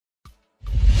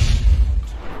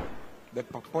the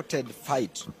purported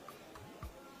fight,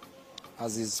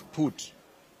 as is put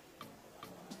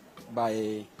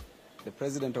by the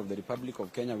President of the Republic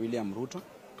of Kenya, William Ruto,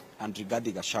 and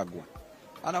Rigathi GACHAGUA.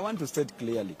 And I want to state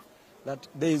clearly that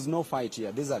there is no fight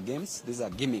here. These are games, these are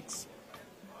gimmicks.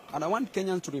 And I want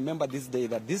Kenyans to remember this day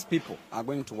that these people are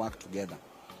going to work together.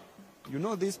 You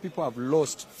know, these people have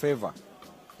lost favor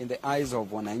in the eyes of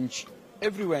wananchi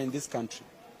everywhere in this country.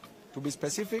 To be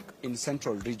specific, in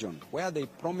Central Region, where they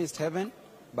promised heaven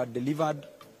but delivered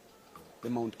the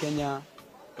Mount Kenya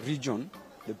region,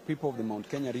 the people of the Mount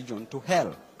Kenya region, to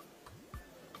hell.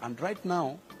 And right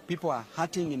now, people are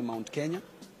hurting in Mount Kenya,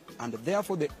 and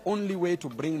therefore the only way to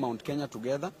bring Mount Kenya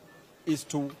together is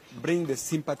to bring the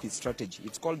sympathy strategy.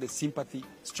 It's called the sympathy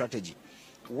strategy,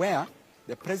 where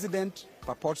the president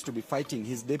purports to be fighting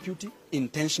his deputy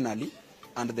intentionally,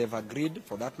 and they've agreed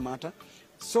for that matter,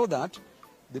 so that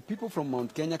the people from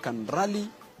Mount Kenya can rally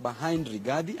behind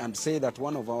Rigathi and say that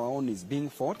one of our own is being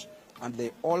fought, and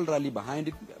they all rally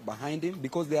behind him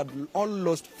because they have all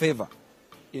lost favor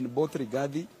in both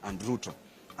Rigathi and Ruto.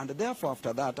 And therefore,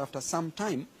 after that, after some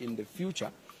time in the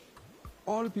future,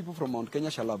 all people from Mount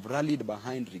Kenya shall have rallied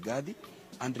behind Rigathi,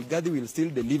 and Rigathi will still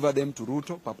deliver them to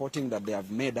Ruto, purporting that they have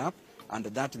made up and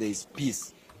that there is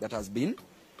peace that has been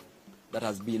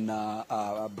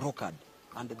brokered.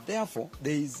 And therefore,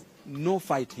 there is no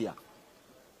fight here.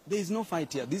 There is no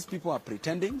fight here. These people are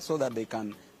pretending so that they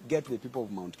can get the people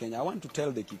of Mount Kenya. I want to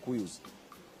tell the Kikuyus,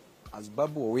 as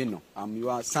BABU OWINO, I'm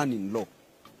your son-in-law,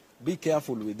 be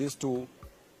careful with these two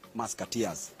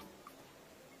musketeers.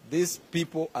 These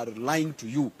people are lying to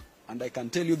you, and I can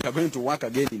tell you they are going to work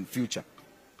again in future.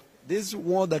 This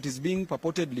war that is being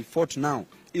purportedly fought now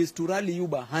is to rally you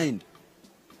behind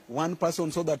one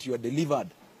person so that you are delivered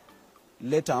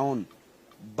later on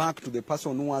back to the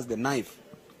person who has the knife,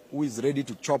 who is ready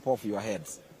to chop off your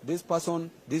heads. This person,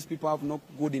 these people have no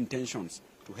good intentions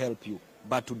to help you,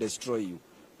 but to destroy you.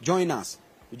 Join us.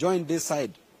 Join this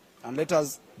side, and let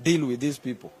us deal with these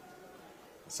people.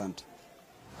 Asante.